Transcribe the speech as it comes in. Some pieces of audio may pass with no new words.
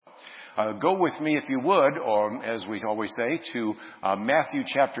Go with me, if you would, or as we always say, to Matthew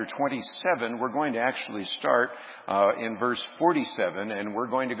chapter 27. We're going to actually start in verse 47, and we're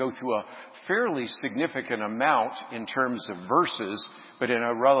going to go through a fairly significant amount in terms of verses, but in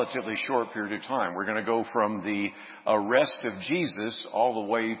a relatively short period of time. We're going to go from the arrest of Jesus all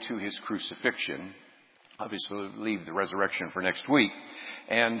the way to his crucifixion. Obviously, we'll leave the resurrection for next week.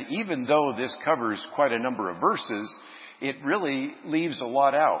 And even though this covers quite a number of verses, it really leaves a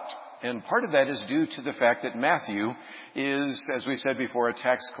lot out. And part of that is due to the fact that Matthew is, as we said before, a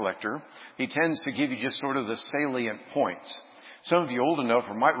tax collector. He tends to give you just sort of the salient points. Some of you old enough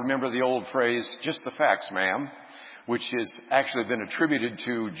might remember the old phrase, "just the facts, ma'am," which has actually been attributed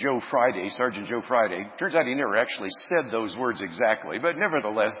to Joe Friday, Sergeant Joe Friday. Turns out he never actually said those words exactly, but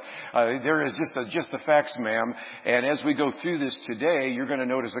nevertheless, there is just the facts, ma'am. And as we go through this today, you're going to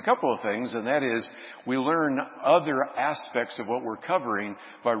notice a couple of things, and that is we learn other aspects of what we're covering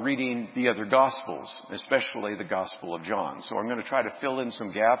by reading the other Gospels, especially the Gospel of John. So I'm going to try to fill in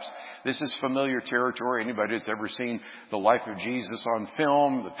some gaps. This is familiar territory. Anybody who's ever seen the life of Jesus on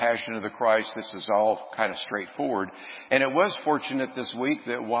film, the Passion of the Christ, this is all kind of straightforward. And it was fortunate this week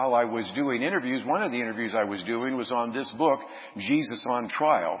that while I was doing interviews, one of the interviews I was doing was on this book, Jesus on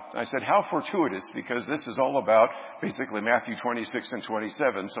Trial. I said, how fortuitous, because this is all about basically Matthew 26 and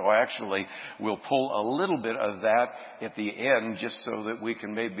 27. So I actually will pull a little bit of that at the end just so that we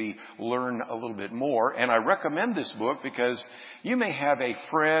can maybe learn a little bit more. And I recommend this book because you may have a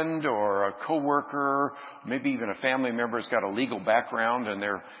friend or a coworker, maybe even a family member who's got a legal background and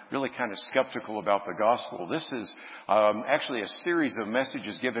they're really kind of skeptical about the gospel. This is actually a series of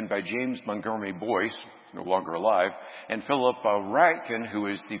messages given by James Montgomery Boyce, no longer alive, and Philip Ryken, who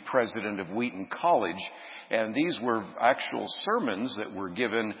is the president of Wheaton College. And these were actual sermons that were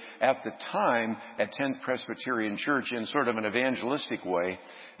given at the time at 10th Presbyterian Church in sort of an evangelistic way.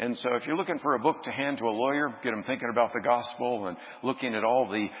 And so if you're looking for a book to hand to a lawyer, get them thinking about the gospel and looking at all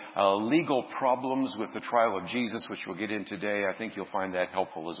the legal problems with the trial of Jesus, which we'll get in today, I think you'll find that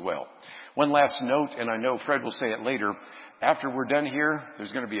helpful as well. One last note, and I know Fred will say it later, after we're done here,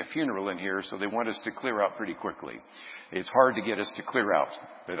 there's going to be a funeral in here, so they want us to clear out pretty quickly. It's hard to get us to clear out,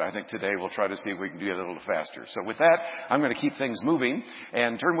 but I think today we'll try to see if we can do it a little faster. So with that, I'm going to keep things moving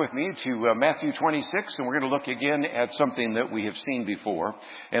and turn with me to Matthew 26, and we're going to look again at something that we have seen before.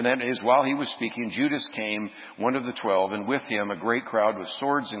 And that is, while he was speaking, Judas came, one of the 12, and with him a great crowd with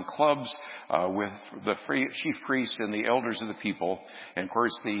swords and clubs, with the chief priests and the elders of the people. And of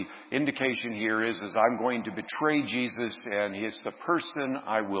course, the indication here is I'm going to betray Jesus, and he is the person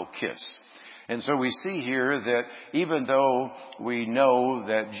I will kiss. And so we see here that even though we know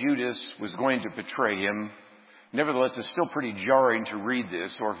that Judas was going to betray him, nevertheless, it's still pretty jarring to read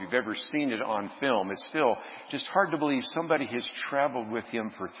this, or if you've ever seen it on film, it's still just hard to believe somebody has traveled with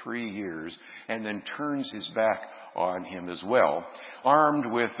him for 3 years and then turns his back on him as well, armed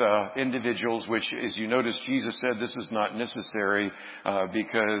with individuals, which, as you notice, Jesus said this is not necessary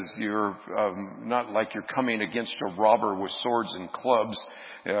because you're not like you're coming against a robber with swords and clubs.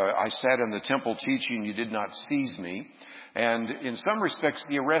 I sat in the temple teaching, you did not seize me. And in some respects,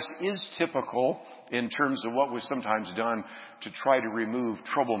 the arrest is typical in terms of what was sometimes done to try to remove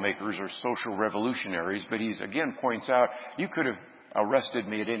troublemakers or social revolutionaries. But he again points out, you could have arrested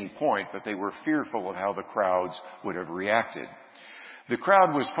me at any point, but they were fearful of how the crowds would have reacted. The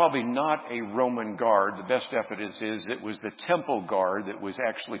crowd was probably not a Roman guard. The best evidence is it was the temple guard that was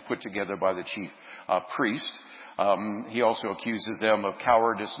actually put together by the chief priest. He also accuses them of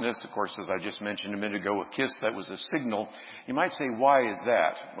cowardice. Of course, as I just mentioned a minute ago, a kiss, that was a signal. You might say, why is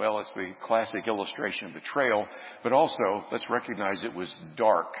that? Well, it's the classic illustration of betrayal, but also let's recognize it was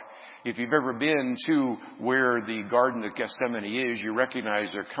dark. If you've ever been to where the Garden of Gethsemane is, you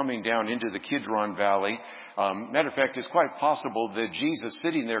recognize they're coming down into the Kidron Valley. Matter of fact, it's quite possible that Jesus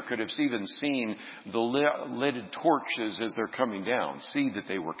sitting there could have even seen the lit torches as they're coming down, see that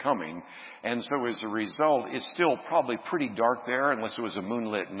they were coming. And so as a result, it's still probably pretty dark there unless it was a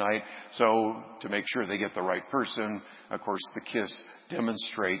moonlit night. So to make sure they get the right person, of course, the kiss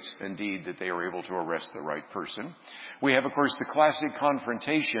demonstrates indeed that they were able to arrest the right person. We have, of course, the classic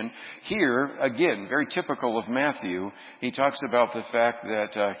confrontation. Here, again, very typical of Matthew, he talks about the fact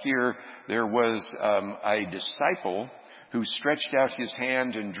that here there was a disciple who stretched out his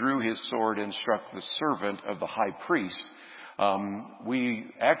hand and drew his sword and struck the servant of the high priest. We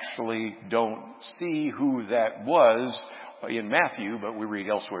actually don't see who that was in Matthew, but we read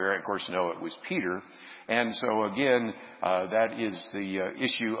elsewhere, of course, no, it was Peter. And so again, that is the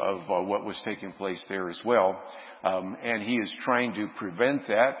issue of what was taking place there as well. And he is trying to prevent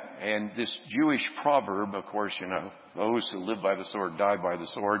that. And this Jewish proverb, of course, those who live by the sword die by the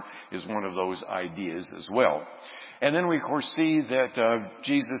sword, is one of those ideas as well. And then we, of course, see that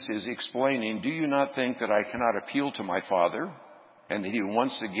Jesus is explaining, do you not think that I cannot appeal to my Father, and that he will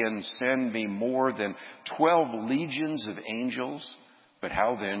once again send me more than 12 legions of angels? But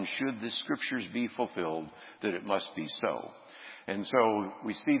how then should the scriptures be fulfilled that it must be so? And so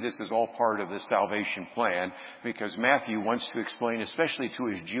we see this as all part of the salvation plan, because Matthew wants to explain, especially to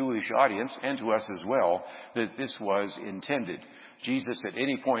his Jewish audience and to us as well, that this was intended. Jesus at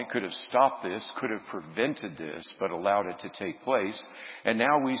any point could have stopped this, could have prevented this, but allowed it to take place. And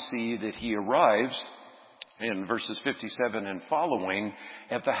now we see that he arrives in verses 57 and following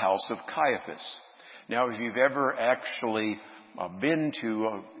at the house of Caiaphas. Now, if you've ever actually been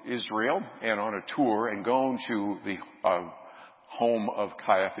to Israel and on a tour and gone to the home of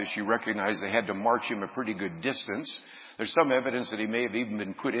Caiaphas, you recognize they had to march him a pretty good distance. There's some evidence that he may have even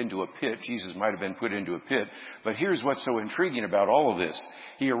been put into a pit. Jesus might have been put into a pit. But here's what's so intriguing about all of this.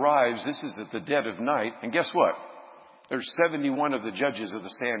 He arrives, this is at the dead of night, and guess what? There's 71 of the judges of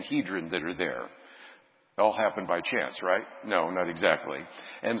the Sanhedrin that are there. All happened by chance, right? No, not exactly.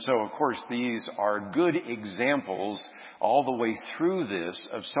 And so, of course, these are good examples all the way through this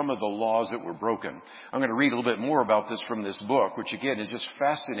of some of the laws that were broken. I'm going to read a little bit more about this from this book, which again is just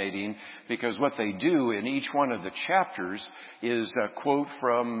fascinating, because what they do in each one of the chapters is a quote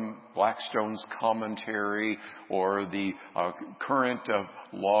from Blackstone's commentary or the current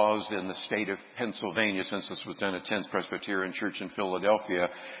laws in the state of Pennsylvania, since this was done at 10th Presbyterian Church in Philadelphia.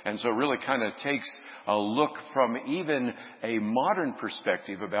 And so really kind of takes a look from even a modern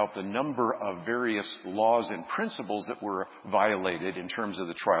perspective about the number of various laws and principles that were violated in terms of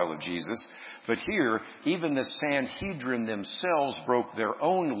the trial of Jesus. But here, even the Sanhedrin themselves broke their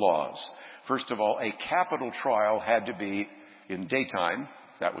own laws. First of all, a capital trial had to be in daytime.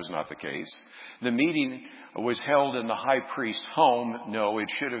 That was not the case. The meeting was held in the high priest's home. No, it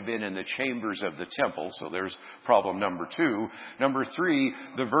should have been in the chambers of the temple. So there's problem number 2. Number 3,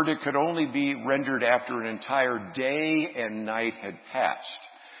 the verdict could only be rendered after an entire day and night had passed.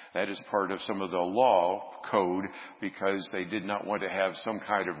 That is part of some of the law code, because they did not want to have some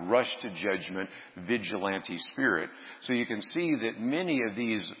kind of rush to judgment, vigilante spirit. So you can see that many of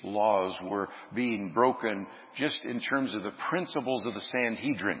these laws were being broken just in terms of the principles of the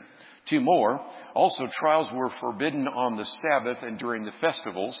Sanhedrin. 2 more. Also, trials were forbidden on the Sabbath and during the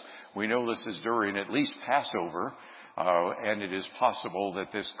festivals. We know this is during at least Passover. And it is possible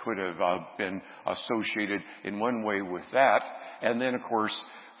that this could have been associated in one way with that. And then, of course,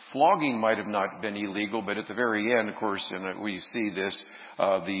 flogging might have not been illegal, but at the very end, of course, and we see this,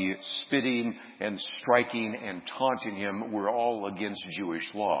 the spitting and striking and taunting him were all against Jewish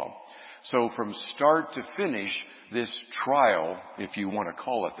law. So from start to finish, this trial, if you want to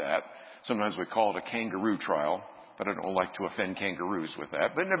call it that, sometimes we call it a kangaroo trial, but I don't like to offend kangaroos with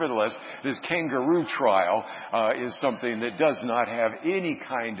that. But nevertheless, this kangaroo trial is something that does not have any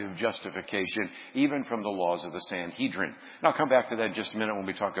kind of justification, even from the laws of the Sanhedrin. And I'll come back to that in just a minute when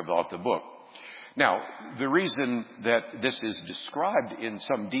we talk about the book. Now, the reason that this is described in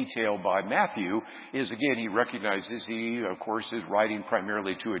some detail by Matthew is, again, he recognizes he, of course, is writing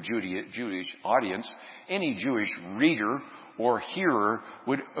primarily to a Jewish audience. Any Jewish reader or hearer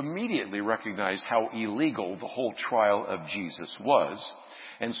would immediately recognize how illegal the whole trial of Jesus was.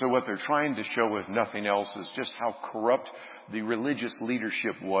 And so what they're trying to show, if nothing else, is just how corrupt the religious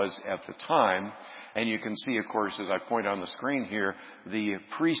leadership was at the time. And you can see, of course, as I point on the screen here, the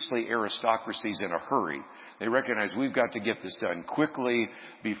priestly aristocracy's in a hurry. They recognize we've got to get this done quickly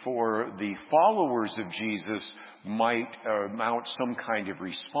before the followers of Jesus might mount some kind of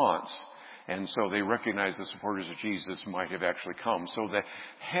response. And so they recognize the supporters of Jesus might have actually come. So that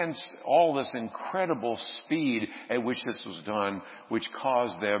hence all this incredible speed at which this was done, which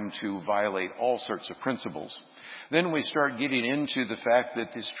caused them to violate all sorts of principles. Then we start getting into the fact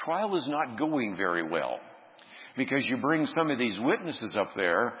that this trial is not going very well, because you bring some of these witnesses up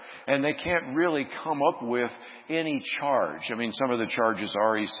there and they can't really come up with any charge. I mean, some of the charges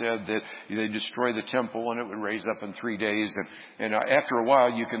are, he said that they destroy the temple and it would raise up in 3 days. And after a while,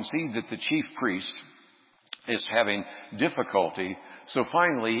 you can see that the chief priest is having difficulty. So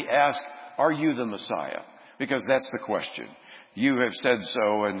finally, ask, are you the Messiah? Because that's the question. You have said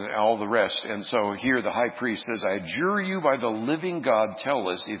so, and all the rest. And so here the high priest says, I adjure you by the living God, tell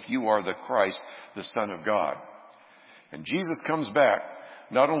us if you are the Christ, the Son of God. And Jesus comes back,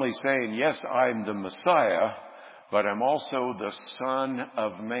 not only saying, yes, I'm the Messiah, but I'm also the Son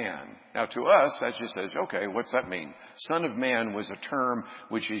of Man. Now to us, that just says, okay, what's that mean? Son of Man was a term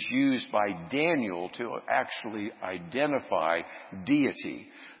which is used by Daniel to actually identify deity.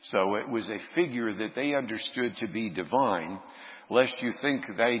 So it was a figure that they understood to be divine. Lest you think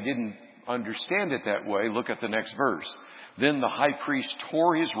they didn't understand it that way, look at the next verse. Then the high priest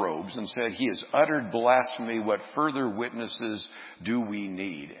tore his robes and said, he has uttered blasphemy. What further witnesses do we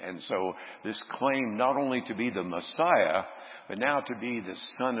need? And so this claim not only to be the Messiah, but now to be the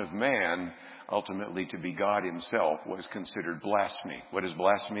Son of Man, ultimately to be God himself, was considered blasphemy. What is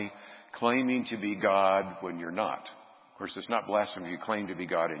blasphemy? Claiming to be God when you're not. Of course, it's not blasphemy. You claim to be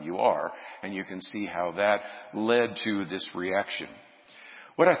God and you are. And you can see how that led to this reaction.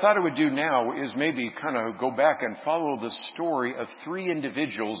 What I thought I would do now is maybe kind of go back and follow the story of three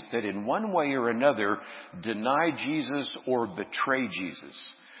individuals that in one way or another deny Jesus or betray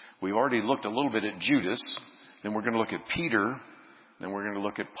Jesus. We've already looked a little bit at Judas, then we're going to look at Peter, then we're going to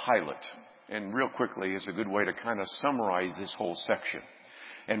look at Pilate. And real quickly is a good way to kind of summarize this whole section.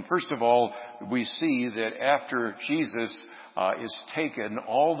 And first of all, we see that after Jesus is taken,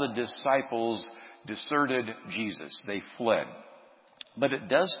 all the disciples deserted Jesus. They fled. But it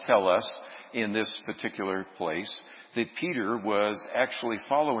does tell us in this particular place that Peter was actually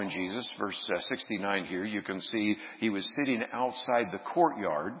following Jesus. Verse 69 here, you can see he was sitting outside the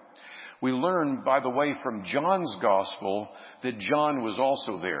courtyard. We learn, by the way, from John's gospel that John was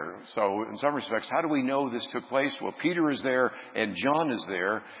also there. So in some respects, how do we know this took place? Well, Peter is there and John is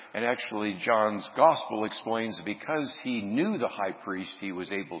there. And actually, John's gospel explains because he knew the high priest, he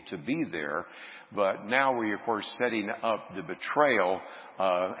was able to be there. But now we're, of course, setting up the betrayal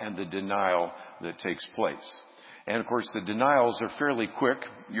and the denial that takes place. And, of course, the denials are fairly quick.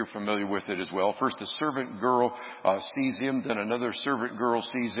 You're familiar with it as well. First, a servant girl sees him. Then another servant girl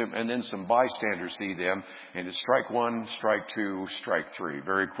sees him. And then some bystanders see them. And it's strike one, strike two, strike three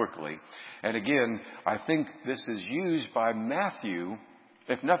very quickly. And again, I think this is used by Matthew,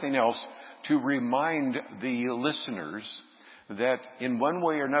 if nothing else, to remind the listeners that in one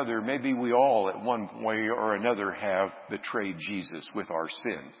way or another, maybe we all at one way or another have betrayed Jesus with our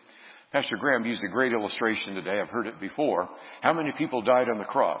sin. Pastor Graham used a great illustration today. I've heard it before. How many people died on the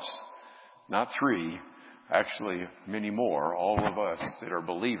cross? Not three. Actually, many more. All of us that are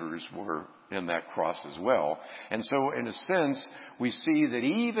believers were in that cross as well. And so, in a sense, we see that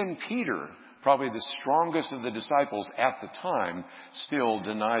even Peter, probably the strongest of the disciples at the time, still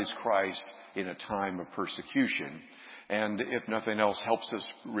denies Christ in a time of persecution. And if nothing else, helps us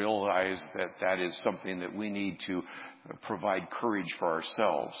realize that that is something that we need to provide courage for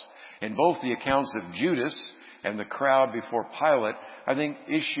ourselves. In both the accounts of Judas and the crowd before Pilate, I think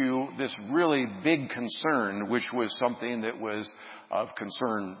issue this really big concern, which was something that was of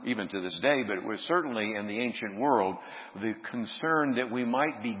concern even to this day, but it was certainly in the ancient world, the concern that we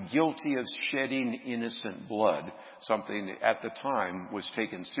might be guilty of shedding innocent blood, something that at the time was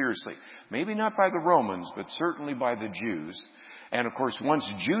taken seriously. Maybe not by the Romans, but certainly by the Jews. And of course, once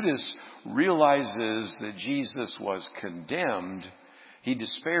Judas realizes that Jesus was condemned, he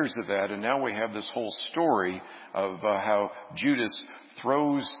despairs of that. And now we have this whole story of how Judas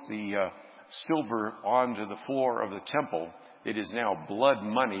throws the silver onto the floor of the temple. It is now blood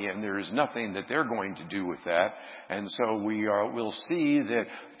money, and there is nothing that they're going to do with that. And so we'll see that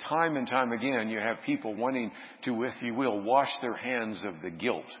time and time again, you have people wanting to, if you will, wash their hands of the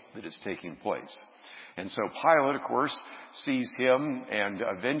guilt that is taking place. And so Pilate, of course, sees him and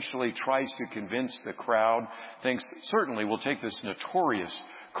eventually tries to convince the crowd, thinks certainly we'll take this notorious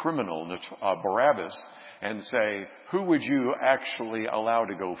criminal, Barabbas, and say, who would you actually allow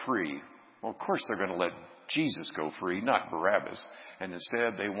to go free? Well, of course they're going to let Jesus go free, not Barabbas. And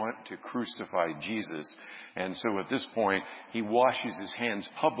instead they want to crucify Jesus. And so at this point, he washes his hands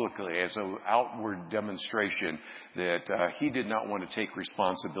publicly as an outward demonstration that he did not want to take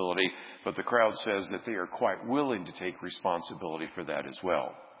responsibility. But the crowd says that they are quite willing to take responsibility for that as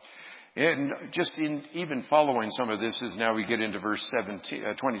well. And just even following some of this is now we get into verse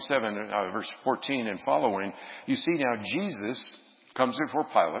 27, verse 14 and following. You see now Jesus comes before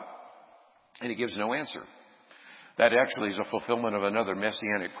Pilate and he gives no answer. That actually is a fulfillment of another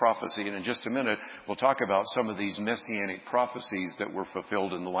messianic prophecy. And in just a minute, we'll talk about some of these messianic prophecies that were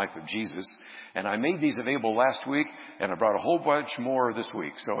fulfilled in the life of Jesus. And I made these available last week, and I brought a whole bunch more this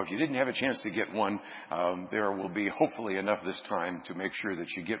week. So if you didn't have a chance to get one, there will be hopefully enough this time to make sure that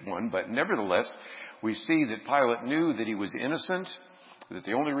you get one. But nevertheless, we see that Pilate knew that he was innocent, that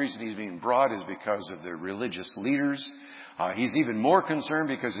the only reason he's being brought is because of the religious leaders. He's even more concerned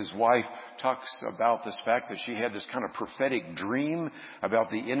because his wife talks about this fact that she had this kind of prophetic dream about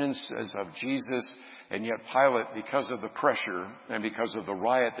the innocence of Jesus. And yet Pilate, because of the pressure and because of the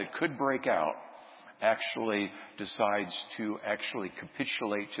riot that could break out, actually decides to actually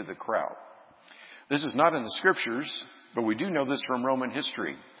capitulate to the crowd. This is not in the scriptures, but we do know this from Roman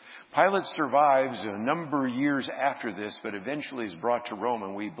history. Pilate survives a number of years after this, but eventually is brought to Rome,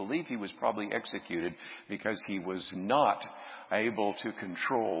 and we believe he was probably executed because he was not able to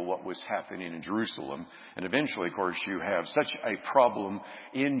control what was happening in Jerusalem. And eventually, of course, you have such a problem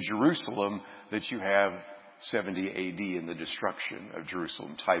in Jerusalem that you have 70 AD in the destruction of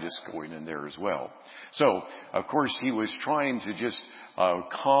Jerusalem, Titus going in there as well. So, of course, he was trying to just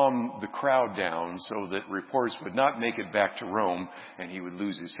calm the crowd down so that reports would not make it back to Rome and he would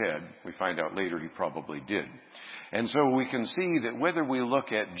lose his head. We find out later he probably did. And so we can see that whether we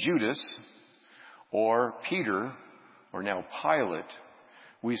look at Judas or Peter or now Pilate,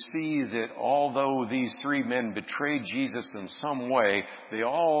 we see that although these three men betrayed Jesus in some way, they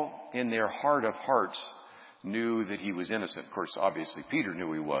all, in their heart of hearts, knew that he was innocent. Of course, obviously Peter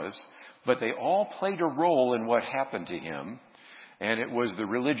knew he was, but they all played a role in what happened to him. And it was the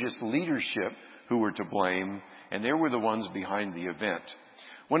religious leadership who were to blame, and they were the ones behind the event.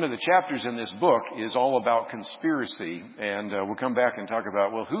 One of the chapters in this book is all about conspiracy, and we'll come back and talk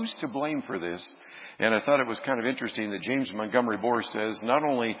about, well, who's to blame for this? And I thought it was kind of interesting that James Montgomery Bohr says, not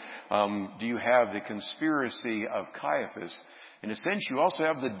only do you have the conspiracy of Caiaphas, in a sense you also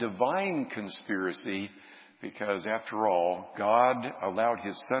have the divine conspiracy, because after all, God allowed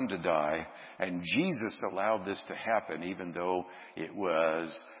his son to die, and Jesus allowed this to happen, even though it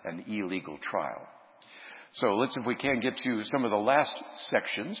was an illegal trial. So let's, if we can, get to some of the last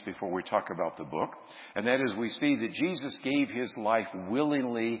sections before we talk about the book. And that is, we see that Jesus gave his life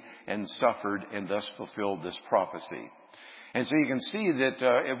willingly and suffered and thus fulfilled this prophecy. And so you can see that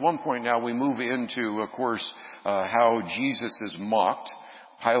at one point now we move into, of course, how Jesus is mocked.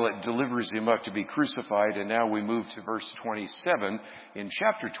 Pilate delivers him up to be crucified, and now we move to verse 27 in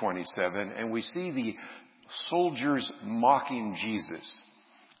chapter 27, and we see the soldiers mocking Jesus.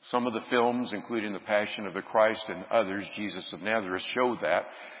 Some of the films, including The Passion of the Christ and others, Jesus of Nazareth, show that,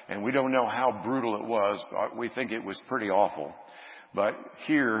 and we don't know how brutal it was, but we think it was pretty awful. But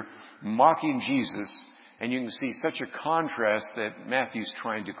here, mocking Jesus, and you can see such a contrast that Matthew's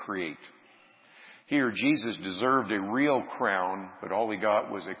trying to create. Here, Jesus deserved a real crown, but all he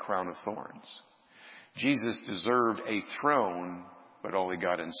got was a crown of thorns. Jesus deserved a throne, but all he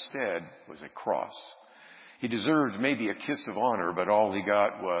got instead was a cross. He deserved maybe a kiss of honor, but all he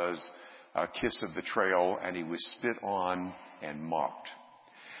got was a kiss of betrayal, and he was spit on and mocked.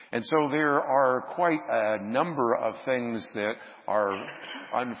 And so there are quite a number of things that are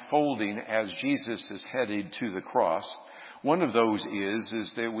unfolding as Jesus is headed to the cross. One of those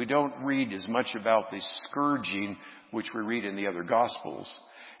is that we don't read as much about the scourging, which we read in the other Gospels.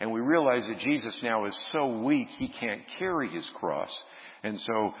 And we realize that Jesus now is so weak, he can't carry his cross. And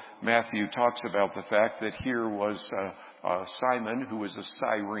so Matthew talks about the fact that here was Simon, who was a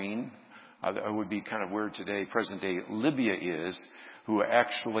Cyrene. That would be kind of where today, present day Libya is, who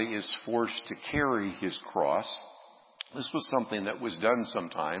actually is forced to carry his cross. This was something that was done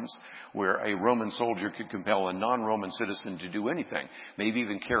sometimes where a Roman soldier could compel a non-Roman citizen to do anything, maybe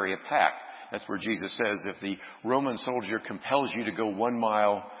even carry a pack. That's where Jesus says, if the Roman soldier compels you to go 1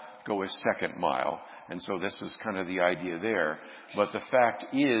 mile, go a second mile. And so this is kind of the idea there. But the fact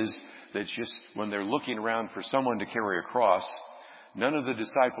is that just when they're looking around for someone to carry a cross, none of the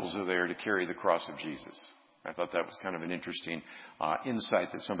disciples are there to carry the cross of Jesus. I thought that was kind of an interesting insight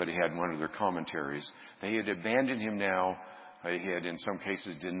that somebody had in one of their commentaries. They had abandoned him now. They had, in some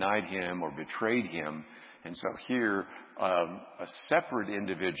cases, denied him or betrayed him. And so here, a separate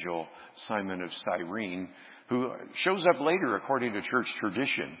individual, Simon of Cyrene, who shows up later, according to church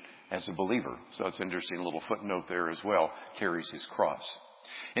tradition, as a believer. So it's an interesting little footnote there as well, carries his cross.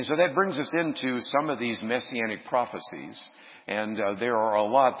 And so that brings us into some of these messianic prophecies. And there are a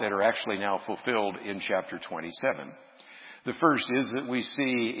lot that are actually now fulfilled in chapter 27. The first is that we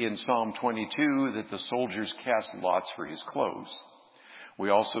see in Psalm 22 that the soldiers cast lots for his clothes.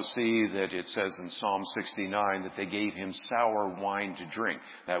 We also see that it says in Psalm 69 that they gave him sour wine to drink.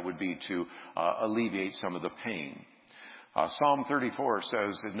 That would be to alleviate some of the pain. Psalm 34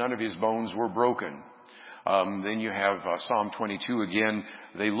 says that none of his bones were broken. Then you have Psalm 22 again.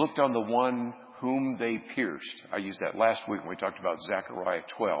 They looked on the one whom they pierced. I used that last week when we talked about Zechariah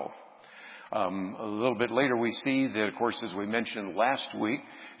 12. A little bit later we see that, of course, as we mentioned last week,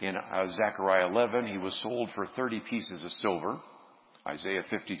 in Zechariah 11, he was sold for 30 pieces of silver. Isaiah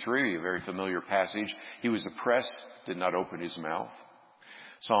 53, a very familiar passage. He was oppressed, did not open his mouth.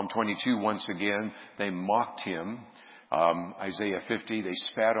 Psalm 22, once again, they mocked him. Isaiah 50, they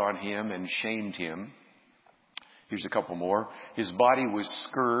spat on him and shamed him. Here's a couple more. His body was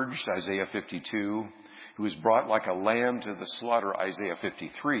scourged, Isaiah 52. He was brought like a lamb to the slaughter, Isaiah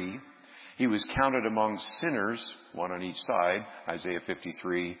 53. He was counted among sinners, one on each side, Isaiah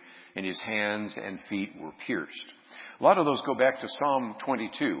 53, and his hands and feet were pierced. A lot of those go back to Psalm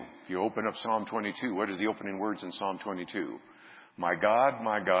 22. If you open up Psalm 22, what is the opening words in Psalm 22? My God,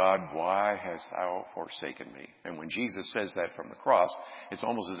 why hast thou forsaken me? And when Jesus says that from the cross, it's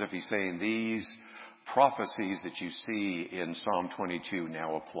almost as if he's saying these prophecies that you see in Psalm 22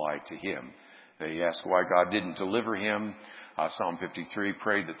 now apply to him. They ask why God didn't deliver him. Psalm 53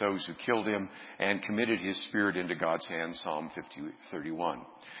 prayed that those who killed him and committed his spirit into God's hands. Psalm 31.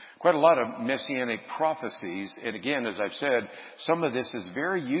 Quite a lot of messianic prophecies. And again, as I've said, some of this is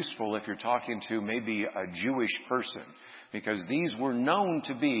very useful if you're talking to maybe a Jewish person, because these were known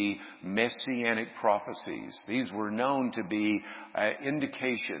to be messianic prophecies. These were known to be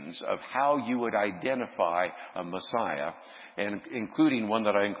indications of how you would identify a Messiah, and including one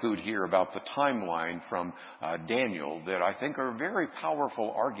that I include here about the timeline from Daniel, that I think are very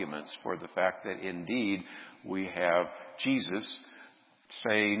powerful arguments for the fact that indeed we have Jesus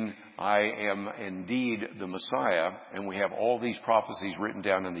saying, I am indeed the Messiah, and we have all these prophecies written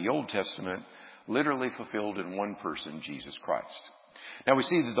down in the Old Testament literally fulfilled in one person, Jesus Christ. Now we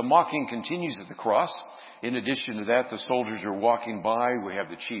see that the mocking continues at the cross. In addition to that, the soldiers are walking by. We have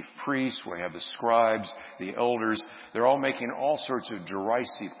the chief priests. We have the scribes, the elders. They're all making all sorts of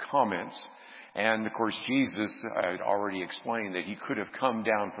derisive comments. And of course, Jesus, I had already explained that he could have come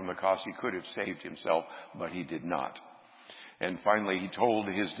down from the cross. He could have saved himself, but he did not. And finally, he told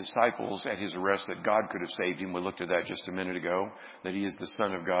his disciples at his arrest that God could have saved him. We looked at that just a minute ago, that he is the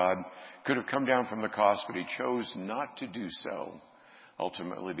Son of God. Could have come down from the cross, but he chose not to do so,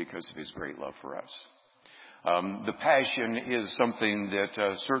 ultimately because of his great love for us. The Passion is something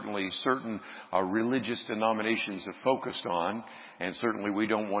that certainly certain religious denominations have focused on, and certainly we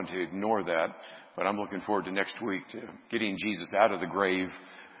don't want to ignore that. But I'm looking forward to next week to getting Jesus out of the grave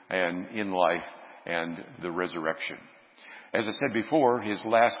and in life and the resurrection. As I said before, his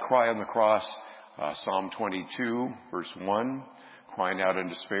last cry on the cross, Psalm 22, verse 1, crying out in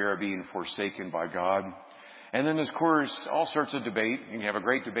despair, being forsaken by God. And then, of course, all sorts of debate. You can have a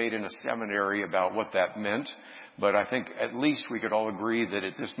great debate in a seminary about what that meant. But I think at least we could all agree that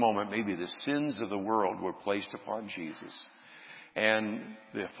at this moment, maybe the sins of the world were placed upon Jesus. And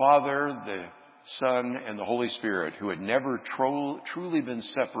the Father, the Son, and the Holy Spirit, who had never truly been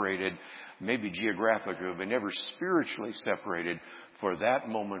separated, maybe geographically, but never spiritually separated, for that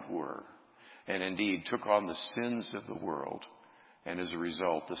moment were, and indeed took on the sins of the world, and as a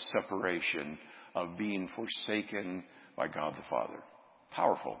result, the separation of being forsaken by God the Father.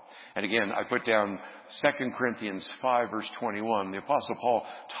 Powerful. And again, I put down 2 Corinthians 5, verse 21. The Apostle Paul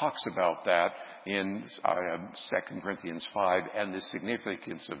talks about that in 2 Corinthians 5 and the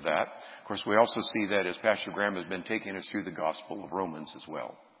significance of that. Of course, we also see that as Pastor Graham has been taking us through the Gospel of Romans as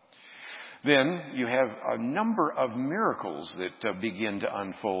well. Then you have a number of miracles that begin to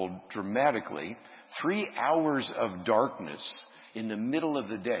unfold dramatically. 3 hours of darkness in the middle of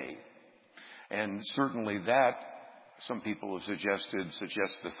the day. And certainly that, some people have suggests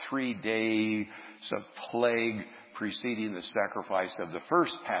the 3 days of plague preceding the sacrifice of the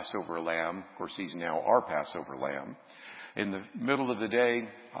first Passover lamb. Of course, he's now our Passover lamb. In the middle of the day,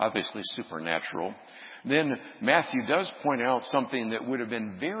 obviously supernatural. Then Matthew does point out something that would have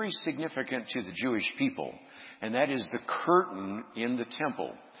been very significant to the Jewish people, and that is the curtain in the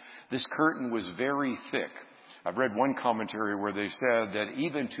temple. This curtain was very thick. I've read one commentary where they said that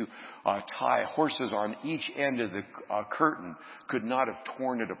even to tie horses on each end of the curtain could not have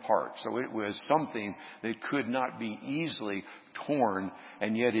torn it apart. So it was something that could not be easily torn,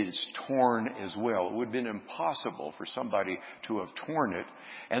 and yet it is torn as well. It would have been impossible for somebody to have torn it.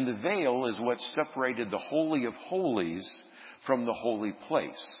 And the veil is what separated the Holy of Holies from the holy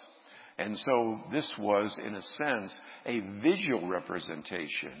place. And so this was, in a sense, a visual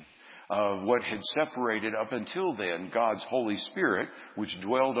representation of what had separated up until then God's Holy Spirit, which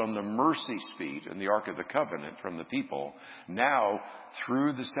dwelled on the mercy seat in the Ark of the Covenant from the people. Now,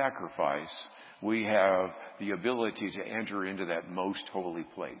 through the sacrifice, we have the ability to enter into that most holy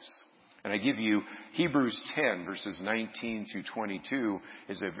place. And I give you Hebrews 10, verses 19 through 22,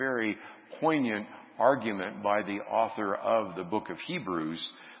 is a very poignant argument by the author of the book of Hebrews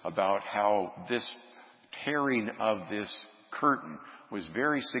about how this tearing of this curtain was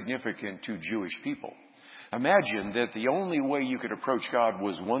very significant to Jewish people. Imagine that the only way you could approach God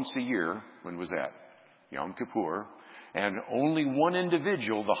was once a year. When was that? Yom Kippur. And only one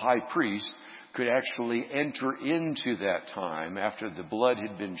individual, the high priest, could actually enter into that time after the blood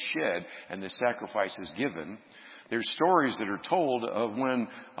had been shed and the sacrifices given. There's stories that are told of when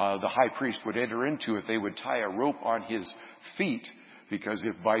the high priest would enter into it, they would tie a rope on his feet, because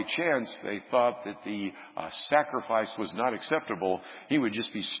if by chance they thought that the sacrifice was not acceptable, he would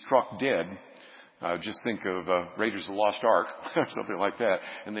just be struck dead. Just think of Raiders of the Lost Ark or something like that,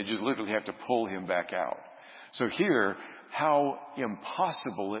 and they just literally have to pull him back out. So here, how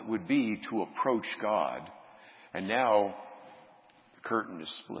impossible it would be to approach God. And now the curtain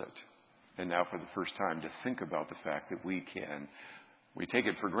is split. And now for the first time to think about the fact that we take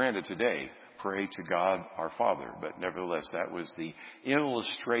it for granted today, pray to God our Father. But nevertheless, that was the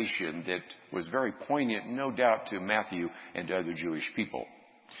illustration that was very poignant, no doubt, to Matthew and to other Jewish people.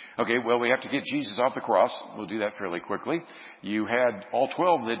 Okay, well, we have to get Jesus off the cross. We'll do that fairly quickly. You had all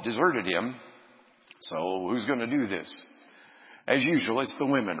 12 that deserted him. So who's going to do this? As usual, it's the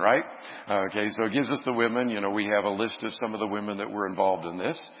women, right? Okay, so it gives us the women. We have a list of some of the women that were involved in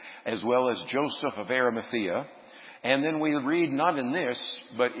this, as well as Joseph of Arimathea. And then we read, not in this,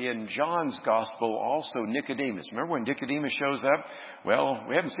 but in John's gospel, also Nicodemus. Remember when Nicodemus shows up? Well,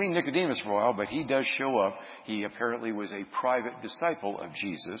 we haven't seen Nicodemus for a while, but he does show up. He apparently was a private disciple of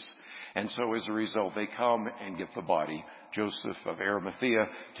Jesus. And so as a result, they come and get the body. Joseph of Arimathea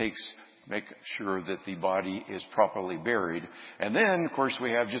make sure that the body is properly buried. And then, of course,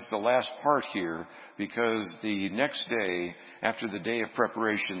 we have just the last part here, because the next day, after the day of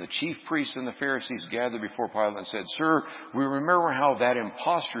preparation, the chief priests and the Pharisees gathered before Pilate and said, "Sir, we remember how that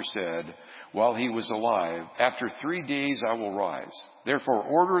impostor said while he was alive, 'After 3 days I will rise.' Therefore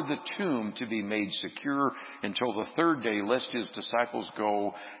order the tomb to be made secure until the third day, lest his disciples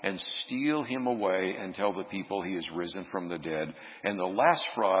go and steal him away and tell the people he is risen from the dead. And the last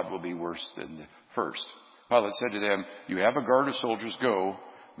fraud will be worse than the first." Pilate said to them, "You have a guard of soldiers. Go,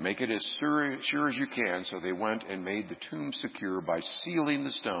 make it as sure as you can." So they went and made the tomb secure by sealing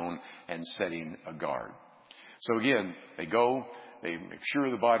the stone and setting a guard. So again, they go, they make sure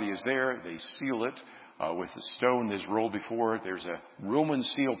the body is there, they seal it with the stone that's rolled before it. There's a Roman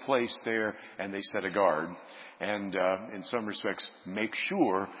seal placed there, and they set a guard. And in some respects, make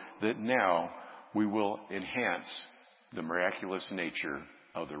sure that now we will enhance the miraculous nature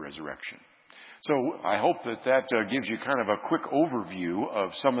of the resurrection. So I hope that gives you kind of a quick overview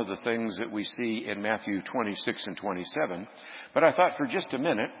of some of the things that we see in Matthew 26 and 27. But I thought for just a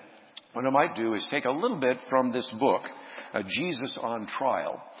minute, what I might do is take a little bit from this book, Jesus on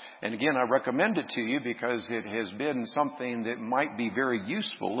Trial. And again, I recommend it to you because it has been something that might be very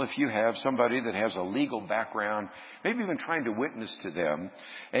useful if you have somebody that has a legal background, maybe even trying to witness to them.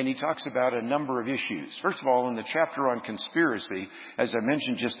 And he talks about a number of issues. First of all, in the chapter on conspiracy, as I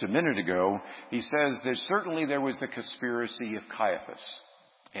mentioned just a minute ago, he says that certainly there was the conspiracy of Caiaphas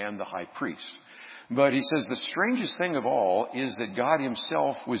and the high priest. But he says the strangest thing of all is that God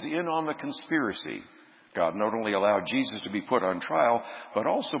himself was in on the conspiracy. God not only allowed Jesus to be put on trial, but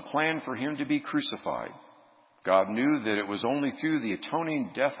also planned for him to be crucified. God knew that it was only through the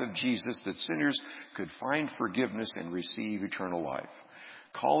atoning death of Jesus that sinners could find forgiveness and receive eternal life.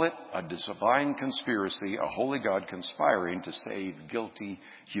 Call it a divine conspiracy, a holy God conspiring to save guilty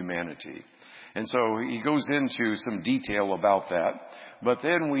humanity. And so he goes into some detail about that. But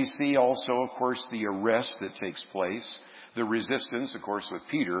then we see also, of course, the arrest that takes place, the resistance, of course, with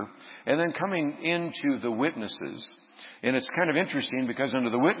Peter, and then coming into the witnesses. And it's kind of interesting because under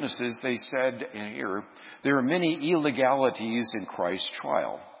the witnesses, they said here, there are many illegalities in Christ's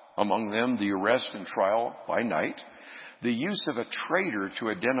trial. Among them, the arrest and trial by night, the use of a traitor to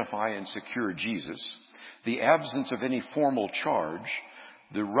identify and secure Jesus, the absence of any formal charge,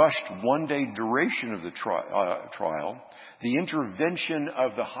 the rushed one-day duration of the trial, the intervention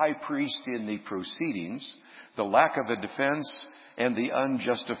of the high priest in the proceedings, the lack of a defense, and the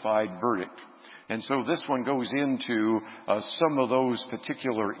unjustified verdict. And so this one goes into some of those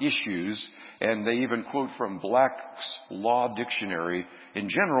particular issues, and they even quote from Black's Law Dictionary. In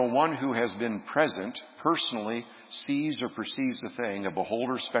general, one who has been present personally, sees or perceives a thing, a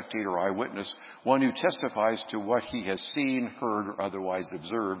beholder, spectator, eyewitness, one who testifies to what he has seen, heard, or otherwise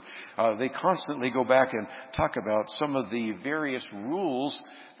observed. They constantly go back and talk about some of the various rules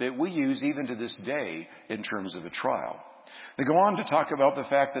that we use even to this day in terms of a trial. They go on to talk about the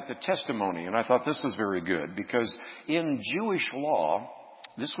fact that the testimony, and I thought this was very good, because in Jewish law,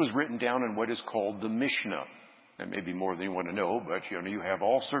 this was written down in what is called the Mishnah. That may be more than you want to know, but you have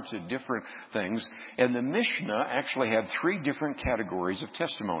all sorts of different things. And the Mishnah actually had 3 different categories of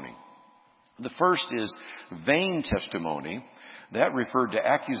testimony. The first is vain testimony. That referred to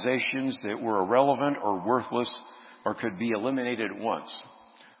accusations that were irrelevant or worthless or could be eliminated at once.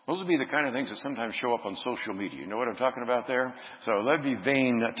 Those would be the kind of things that sometimes show up on social media. You know what I'm talking about there? So that'd be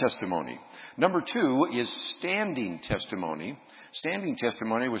vain testimony. Number two is standing testimony. Standing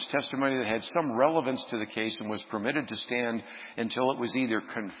testimony was testimony that had some relevance to the case and was permitted to stand until it was either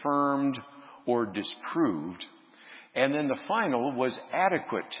confirmed or disproved. And then the final was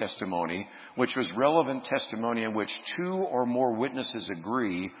adequate testimony, which was relevant testimony in which two or more witnesses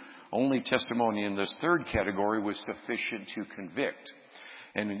agree. Only testimony in this third category was sufficient to convict.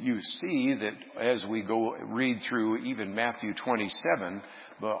 And you see that as we go read through even Matthew 27,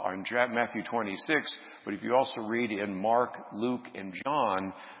 or Matthew 26, but if you also read in Mark, Luke, and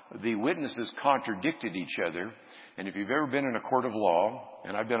John, the witnesses contradicted each other. And if you've ever been in a court of law,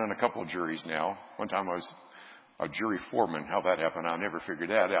 and I've been on a couple of juries now, one time I was a jury foreman. How that happened, I never figured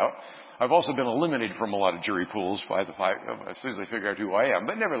that out. I've also been eliminated from a lot of jury pools as soon as I figure out who I am.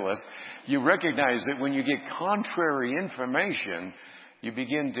 But nevertheless, you recognize that when you get contrary information, you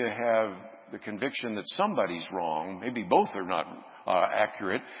begin to have the conviction that somebody's wrong. Maybe both are not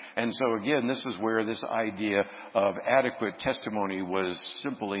accurate. And so again, this is where this idea of adequate testimony was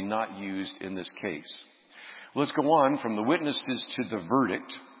simply not used in this case. Let's go on from the witnesses to the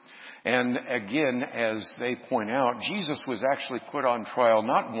verdict. And again, as they point out, Jesus was actually put on trial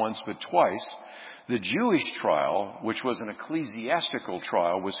not once but twice. The Jewish trial, which was an ecclesiastical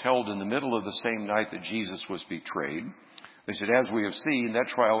trial, was held in the middle of the same night that Jesus was betrayed. They said, as we have seen, that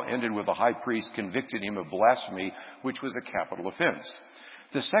trial ended with the high priest convicting him of blasphemy, which was a capital offense.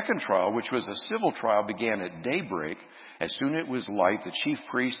 The second trial, which was a civil trial, began at daybreak. As soon as it was light, the chief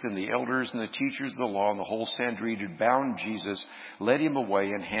priests and the elders and the teachers of the law and the whole Sanhedrin bound Jesus, led him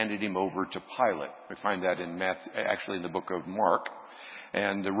away, and handed him over to Pilate. We find that in the book of Mark.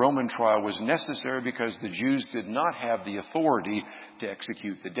 And the Roman trial was necessary because the Jews did not have the authority to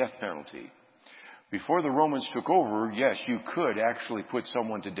execute the death penalty. Before the Romans took over, yes, you could actually put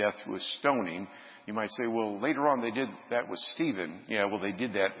someone to death with stoning. You might say, well, later on they did that with Stephen. Yeah, well, they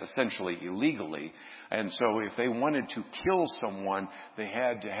did that essentially illegally. And so if they wanted to kill someone, they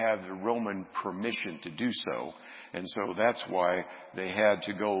had to have the Roman permission to do so. And so that's why they had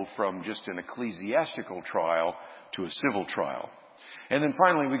to go from just an ecclesiastical trial to a civil trial. And then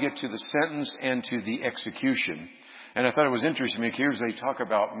finally we get to the sentence and to the execution. And I thought it was interesting because they talk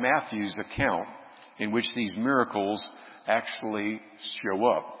about Matthew's account in which these miracles actually show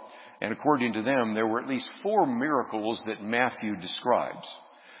up. And according to them, there were at least 4 miracles that Matthew describes.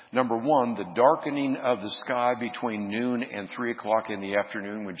 Number 1, the darkening of the sky between noon and 3 o'clock in the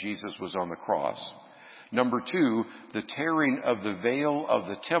afternoon when Jesus was on the cross. Number 2, the tearing of the veil of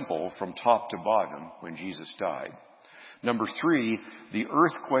the temple from top to bottom when Jesus died. Number 3, the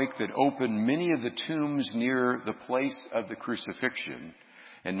earthquake that opened many of the tombs near the place of the crucifixion.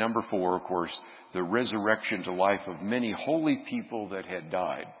 And number 4, of course, the resurrection to life of many holy people that had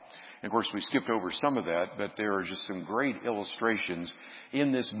died. And of course, we skipped over some of that, but there are just some great illustrations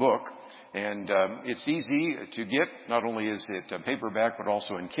in this book. And it's easy to get. Not only is it paperback, but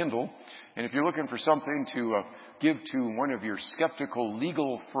also in Kindle. And if you're looking for something to give to one of your skeptical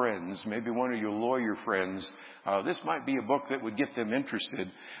legal friends, maybe one of your lawyer friends, this might be a book that would get them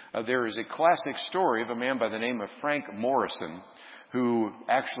interested. There is a classic story of a man by the name of Frank Morrison, who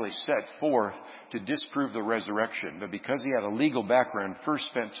actually set forth to disprove the resurrection. But because he had a legal background, first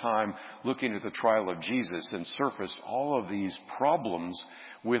spent time looking at the trial of Jesus and surfaced all of these problems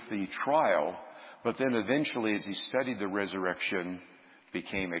with the trial. But then eventually, as he studied the resurrection,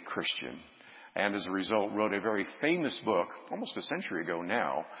 became a Christian. And as a result, wrote a very famous book, almost a century ago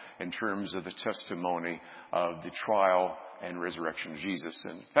now, in terms of the testimony of the trial and resurrection of Jesus.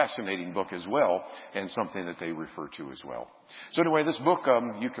 And fascinating book as well, and something that they refer to as well. So anyway, this book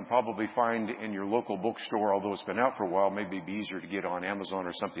you can probably find in your local bookstore, although it's been out for a while. Maybe it'd be easier to get on Amazon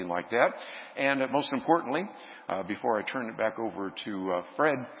or something like that. And most importantly, before I turn it back over to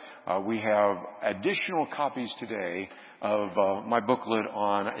Fred, we have additional copies today of my booklet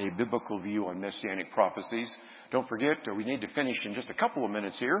on a biblical view on messianic prophecies. Don't forget, we need to finish in just a couple of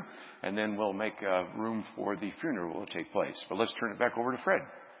minutes here, and then we'll make room for the funeral to take place. But let's turn it back over to Fred.